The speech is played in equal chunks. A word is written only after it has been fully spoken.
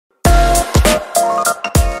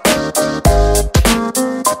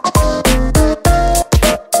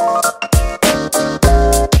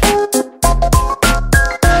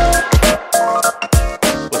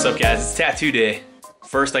tattoo day.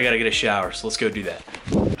 First, I gotta get a shower, so let's go do that.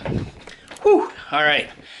 Whew, all right,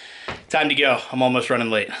 time to go. I'm almost running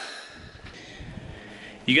late.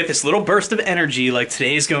 You get this little burst of energy like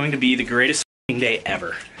today is going to be the greatest day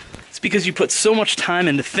ever. It's because you put so much time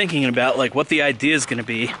into thinking about like what the idea is gonna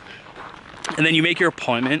be, and then you make your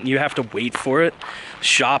appointment, and you have to wait for it.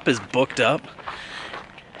 Shop is booked up,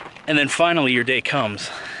 and then finally your day comes,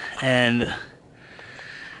 and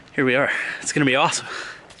here we are. It's gonna be awesome.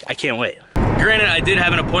 I can't wait. Granted, I did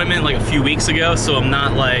have an appointment like a few weeks ago, so I'm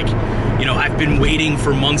not like, you know, I've been waiting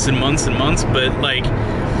for months and months and months, but like,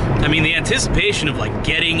 I mean, the anticipation of like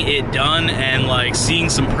getting it done and like seeing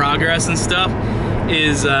some progress and stuff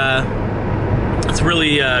is, it's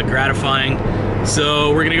really gratifying.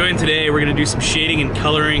 So we're gonna go in today, we're gonna do some shading and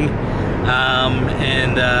coloring,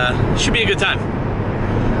 and should be a good time.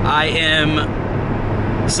 I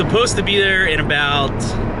am supposed to be there in about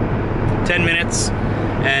 10 minutes,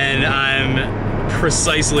 and I'm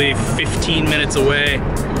precisely 15 minutes away.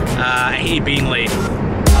 I hate being late.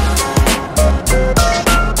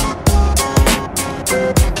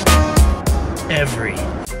 Every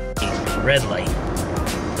red light.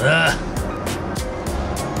 Ugh.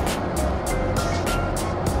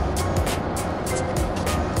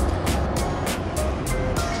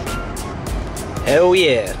 Hell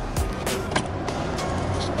yeah.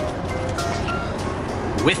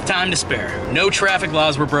 With time to spare. No traffic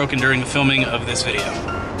laws were broken during the filming of this video.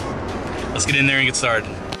 Let's get in there and get started.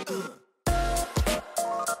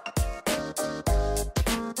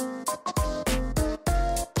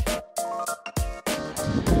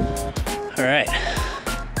 All right.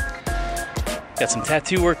 Got some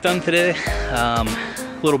tattoo work done today, a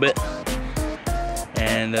little bit.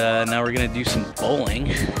 And now we're gonna do some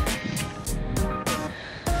bowling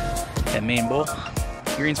at Main Bowl,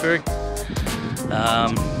 Greensburg.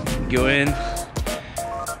 Go in,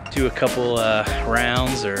 do a couple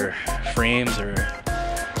rounds or frames or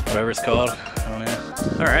whatever it's called. I don't know.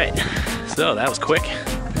 All right, so that was quick.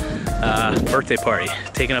 Birthday party,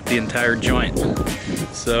 taking up the entire joint.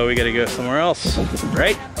 So we gotta go somewhere else,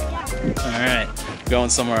 right? All right, going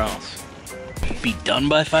somewhere else. Be done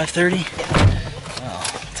by 5:30? Oh,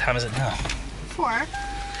 what time is it now? 4.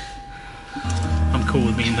 I'm cool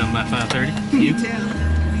with being done by 5:30. You?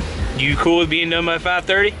 You cool with being done by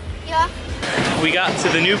 5:30? Yeah. We got to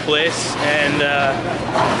the new place and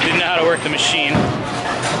didn't know how to work the machine.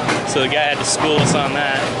 So the guy had to school us on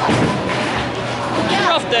that. Yeah.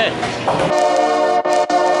 Rough day.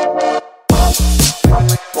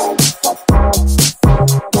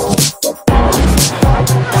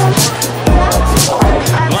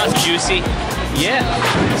 Come on, Juicy. Yeah,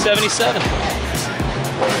 77.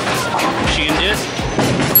 She can do it?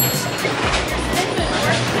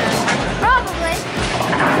 Probably.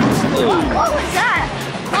 Ooh. What was that?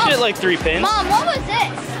 Mom, Shit, like 3 pins. Mom, what was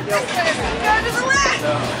this?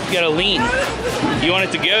 You gotta lean. You want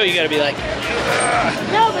it to go, you gotta be like...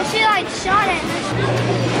 No, but she like shot it.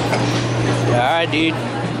 Alright, dude.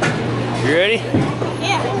 You ready?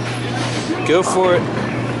 Yeah. Go for it.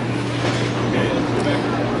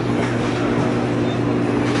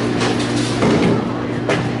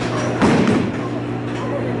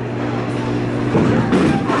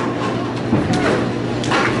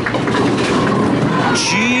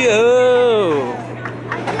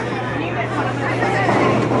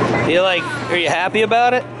 Are you happy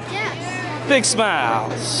about it? Yes. Big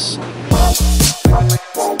smiles.